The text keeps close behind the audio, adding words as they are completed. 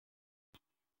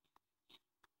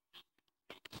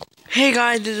Hey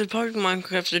guys, this is Public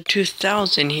Minecraft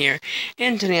 2000 here,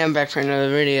 and today I'm back for another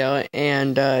video,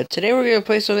 and today we're gonna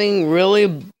play something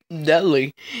really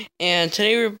deadly, and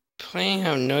today we're playing, I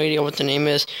have no idea what the name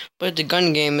is, but it's a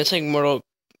gun game. It's like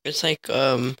it's like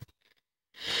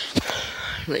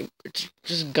it's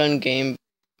just a gun game,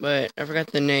 but I forgot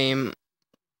the name.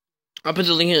 I'll put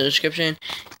the link in the description,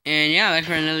 and yeah, back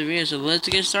for another video, so let's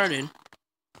get started.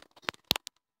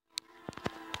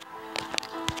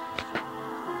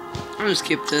 I'm gonna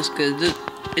skip this because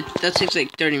that takes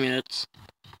like 30 minutes.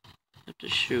 I have to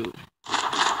shoot. Shut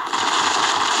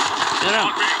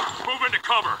up. Move into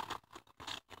cover.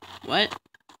 What?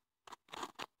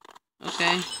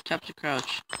 Okay, tap to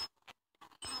crouch.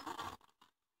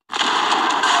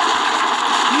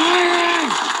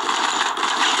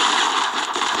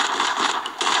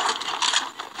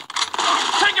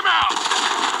 Take him out.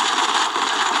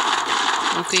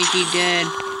 Okay, he dead.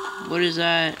 What is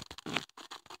that?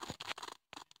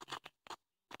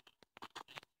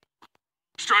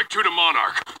 Strike 2 to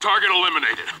Monarch. Target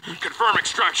eliminated. Confirm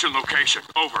extraction location.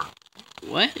 Over.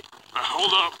 What?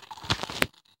 Hold up.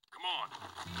 Come on.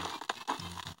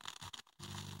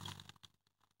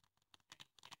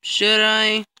 Should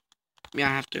I? Yeah,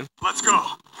 I have to. Let's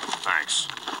go. Thanks.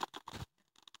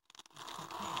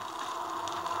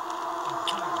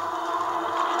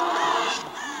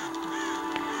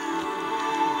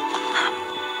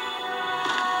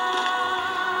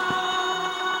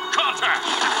 Contact.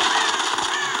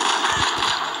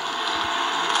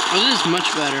 Oh, this is much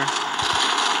better.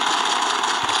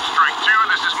 Strike 2,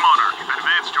 this is Monarch.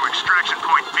 Advance to extraction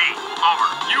point B. Over.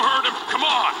 You heard him. Come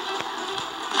on.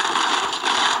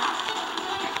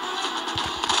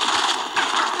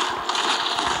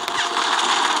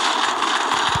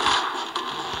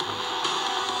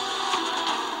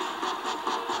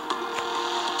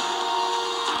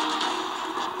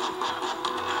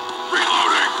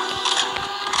 Reloading.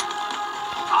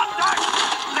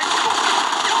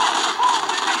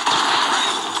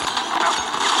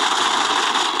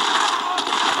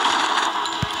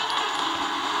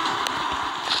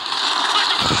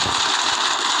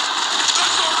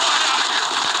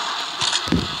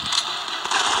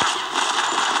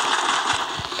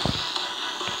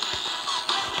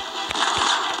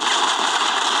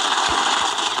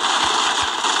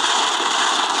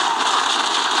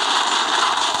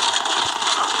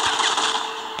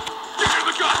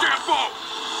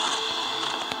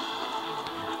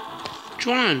 Which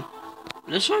one?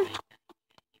 This one?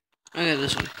 Okay,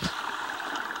 this one.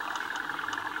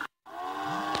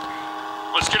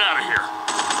 Let's get out of here.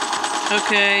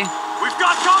 Okay. We've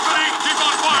got company. Keep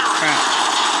on firing. Crap.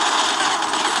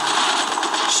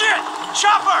 Shit!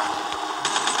 Chopper!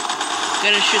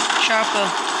 Gotta shoot the chopper.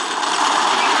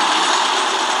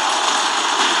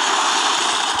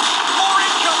 More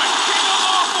incoming! Keep them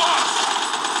off us!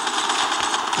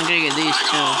 I'm gonna get these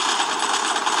too.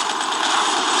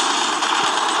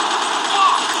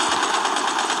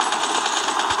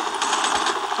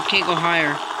 I can't go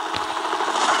higher.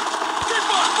 Keep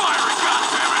on firing,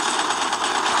 goddammit!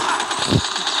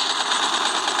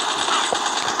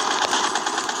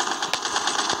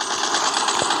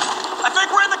 I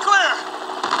think we're in the clear!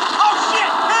 Oh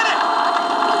shit! Hit it!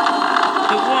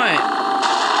 But what?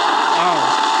 Oh.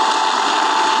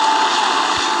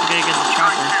 I'm gonna get the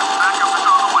chopper. Backup is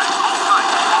on the way. Hold tight.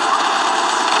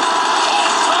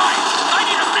 Hold tight! I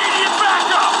need immediate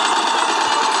backup!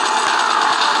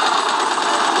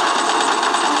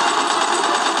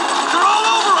 They're all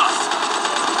over us!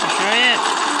 Let's try it.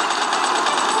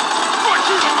 Right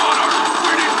to the Monarch!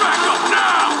 We need backup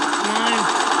now! Come on.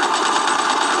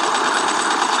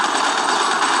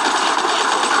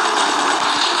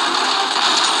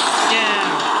 Yeah.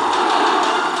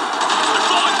 They're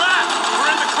falling back! We're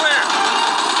in the clear!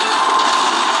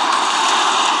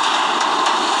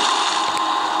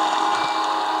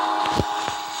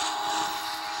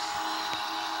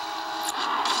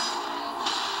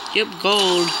 Yep,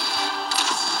 gold.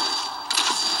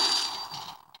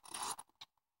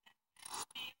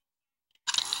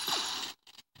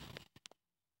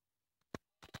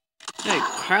 Hey,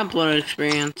 crap load of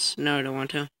experience. No, I don't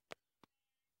want to.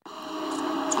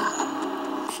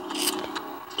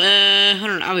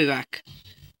 Hold on, I'll be back.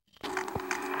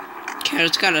 Okay, I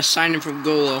just gotta sign in from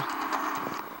Golo.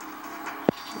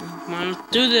 Come on, let's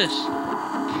do this.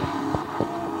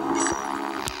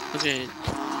 Okay.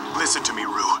 Listen to me,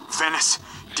 Rue. Venice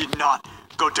did not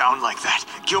go down like that.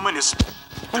 Gilman is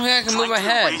Okay, I can move trying my to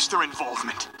head. erase their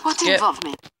involvement. What Skip.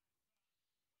 involvement?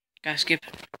 Gotta skip.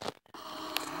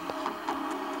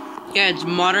 Yeah, it's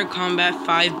Modern Combat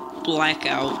 5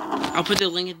 Blackout. I'll put the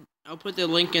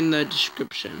link in the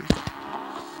description.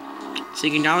 So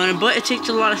you can download it, but it takes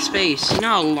a lot of space.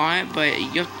 Not a lot, but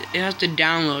it has to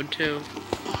download too.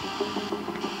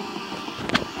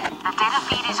 The data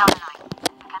feed is online.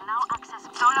 You can now access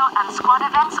solo and squad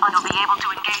events, and you'll be able to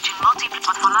engage in multiplayer.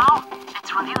 But for now, let's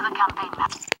review the campaign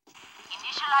map.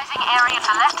 Initializing area,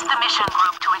 select the mission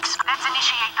group to let's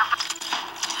initiate the...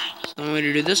 So I'm going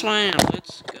to do this one, and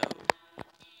let's go.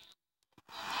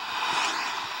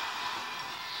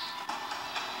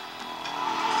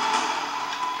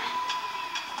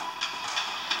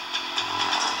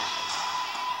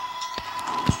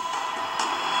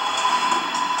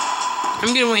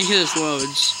 I'm gonna wait until this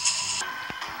loads.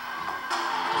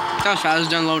 That was fast. It's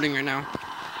done loading right now.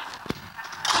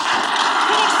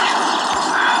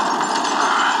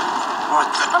 What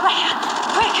the? Over here!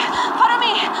 Quick! Follow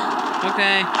me!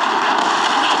 Okay.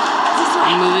 This way!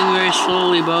 I'm moving very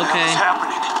slowly, but okay. What's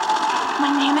happening? My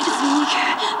name is Monique.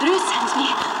 Ruth sent me.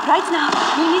 Right now,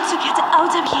 we need to get out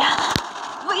of here.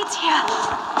 Wait here.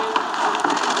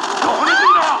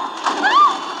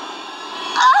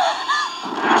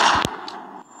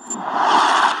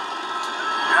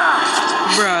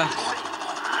 Bruh.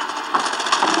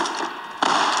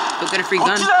 Go get a free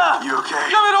gun. You okay?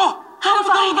 I'm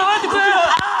fine. Run!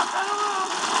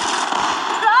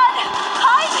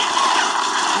 Hide!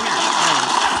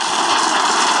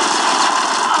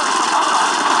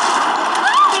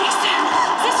 Phoenix,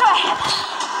 this way!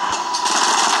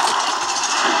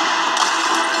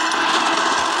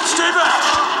 Stay back!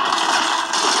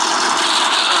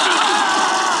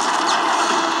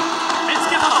 Let's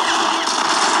get out!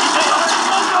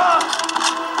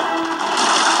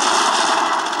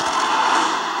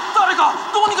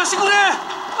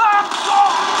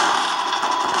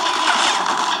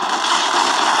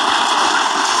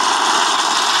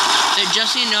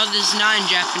 Just so you know, this is not in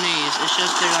Japanese. It's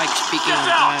just they're like speaking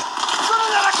like that.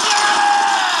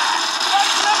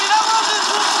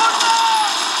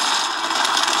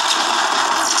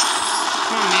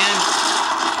 Come on, man.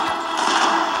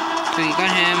 Okay, you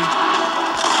got him.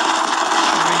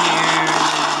 Over here. And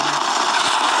then...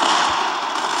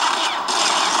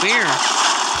 Where?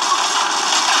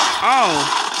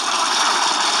 Oh.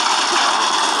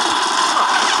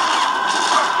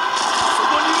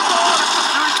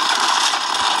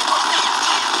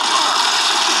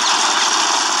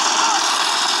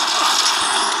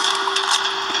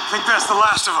 I think that's the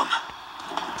last of them.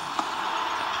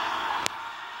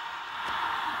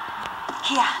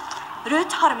 Here, Ruth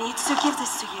told me to give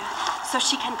this to you, so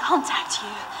she can contact you.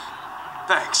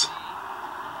 Thanks.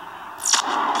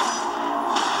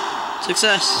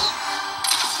 Success.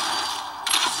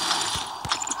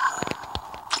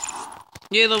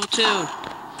 Yeah, level 2.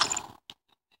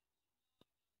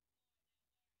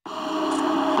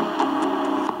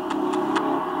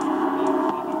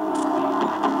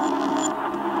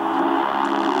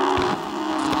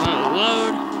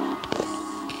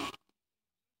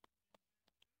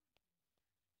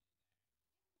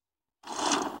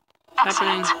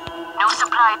 Excellent. No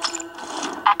supply.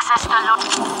 Access the load.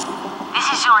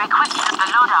 This is your equipment. The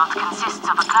loadout consists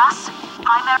of a class.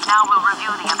 Primary. Now we'll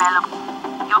review the available.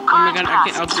 Your current God, I class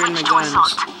can is upgrade my switched to guns.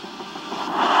 assault.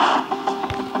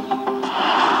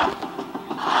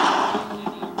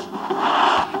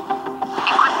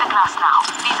 Equip the class now.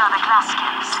 These are the class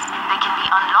skills. They can be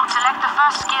unlocked. Select the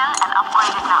first skill and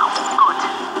upgrade it now. Good.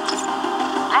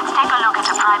 Let's take a look at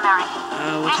the primary.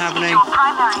 What's happening? This is your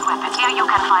primary weapon. Here you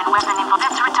can find weapon info.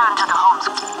 Let's return to the homes.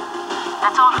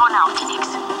 That's all for now, Phoenix.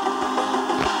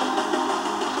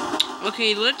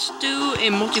 Okay, let's do a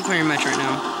multiplayer match right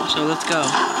now. So let's go.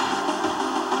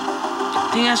 I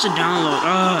think it has to download.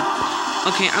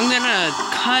 Okay, I'm gonna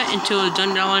cut until it's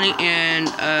done downloading, and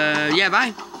yeah,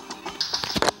 bye.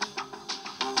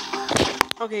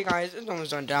 Okay, guys, it's almost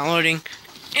done downloading,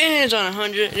 and it's on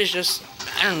 100. It's just,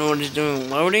 I don't know what it's doing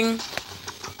loading.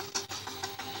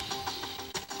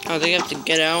 Oh, they have to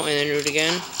get out and then do it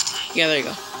again. Yeah, there you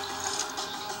go.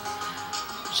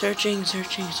 Searching.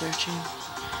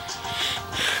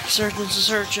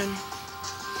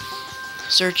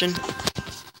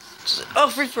 Oh,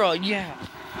 free for all, yeah.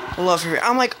 I love free.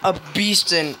 I'm like a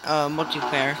beast in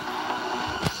multiplayer.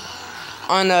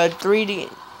 On 3D,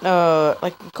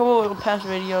 like a couple of past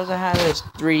videos I had this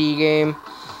 3D game,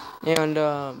 and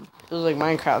it was like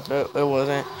Minecraft, but it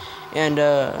wasn't. And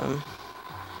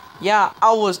yeah,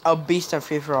 I was a beast at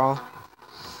free for all.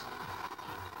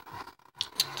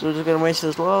 So we're just gonna wait till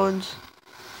this loads.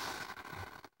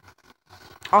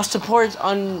 Our support's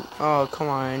on. Oh, come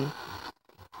on.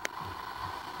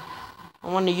 I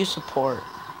want to use support.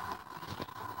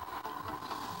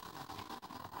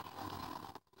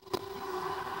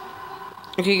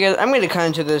 Okay, guys, I'm gonna cut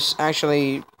into this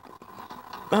actually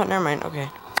Oh, never mind. Okay.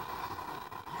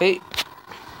 Wait.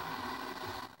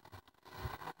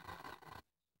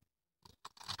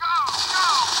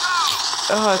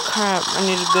 Oh crap! I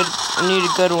need a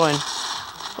good one.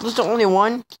 Oh, this is the only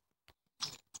one.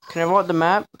 Can I vote the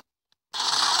map?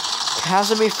 It has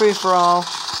to be free for all.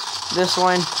 This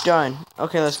one done.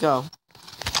 Okay, let's go.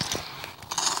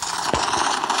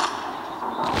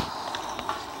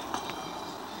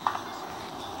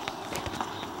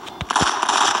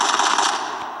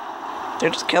 Did I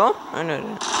just kill him? Oh no, I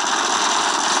didn't.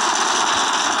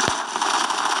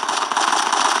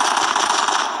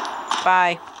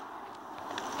 Bye.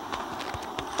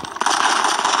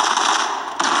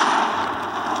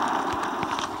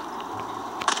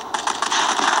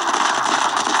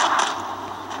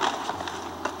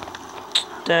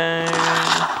 Dang.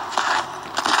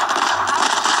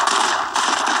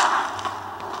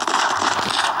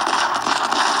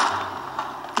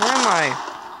 Where am I?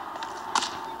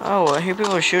 Oh, I hear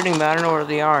people shooting, but I don't know where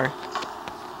they are.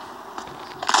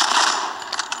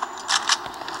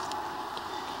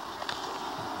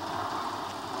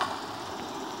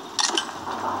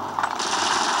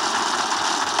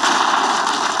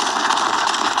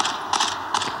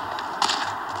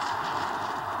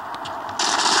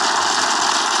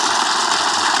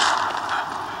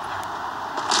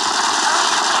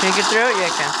 Can you get through it? Yeah, I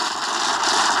can.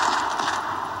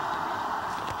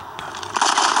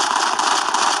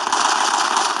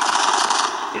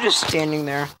 You're just standing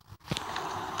there.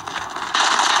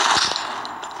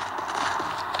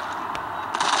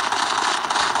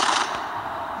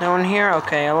 No one here?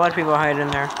 Okay, a lot of people hide in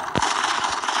there.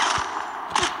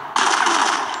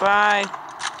 Bye.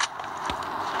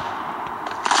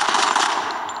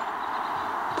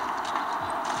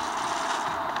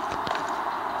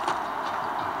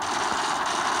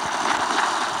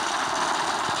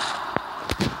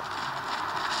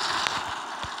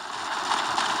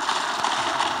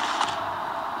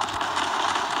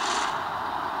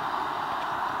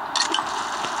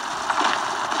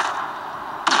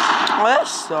 Oh, that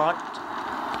sucked.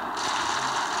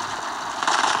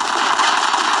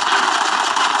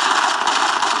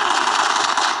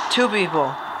 Two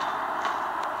people.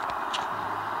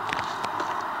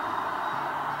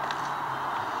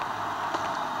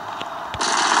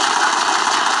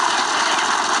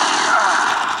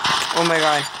 Oh my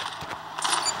god.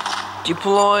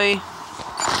 Deploy.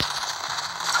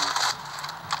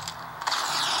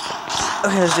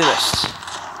 Okay, let's do this.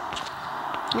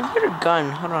 You got a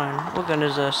gun. Hold on. What gun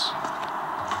is this?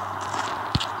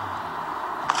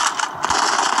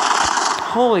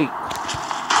 Holy.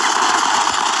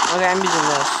 Okay, I'm using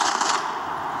this.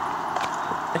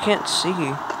 I can't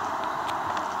see.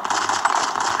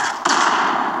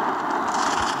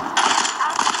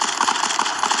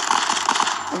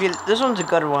 Okay, this one's a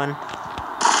good one.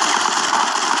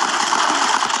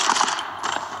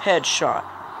 Headshot.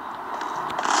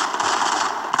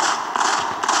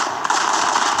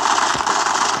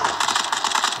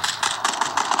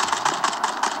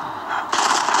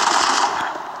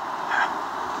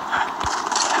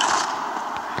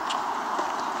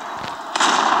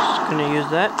 Gonna use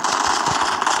that.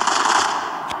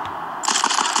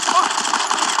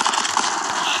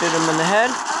 Shoot him in the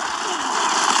head.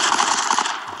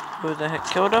 Who the heck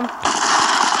killed him?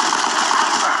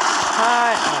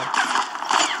 Hi. Oh.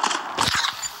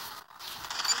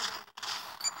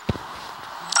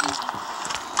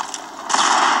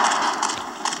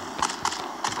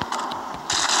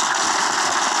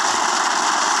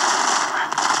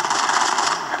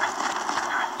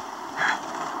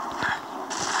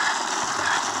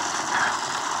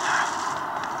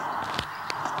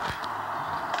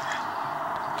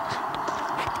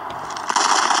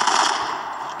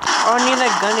 Oh, I need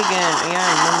that gun again. Yeah,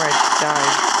 I remember I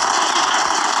died.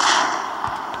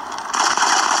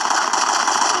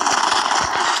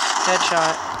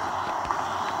 Headshot.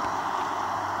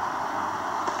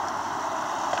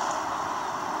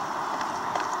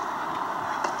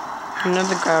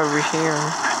 Another guy over here.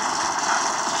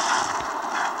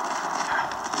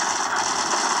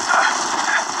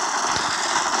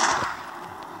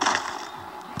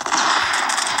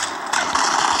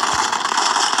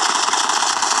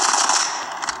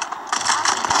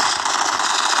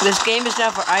 This game is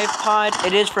now for iPod,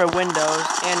 it is for Windows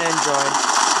and Android.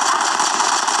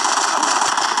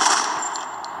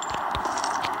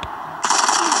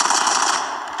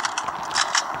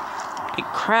 Hey,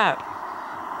 crap.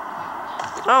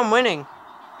 Oh, I'm winning.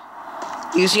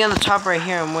 You can see on the top right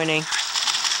here, I'm winning.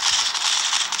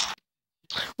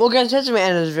 Well guys, that's the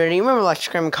end of this video. Remember to like,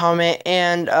 subscribe, and comment,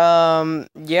 and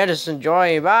yeah, just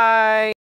enjoy. Bye!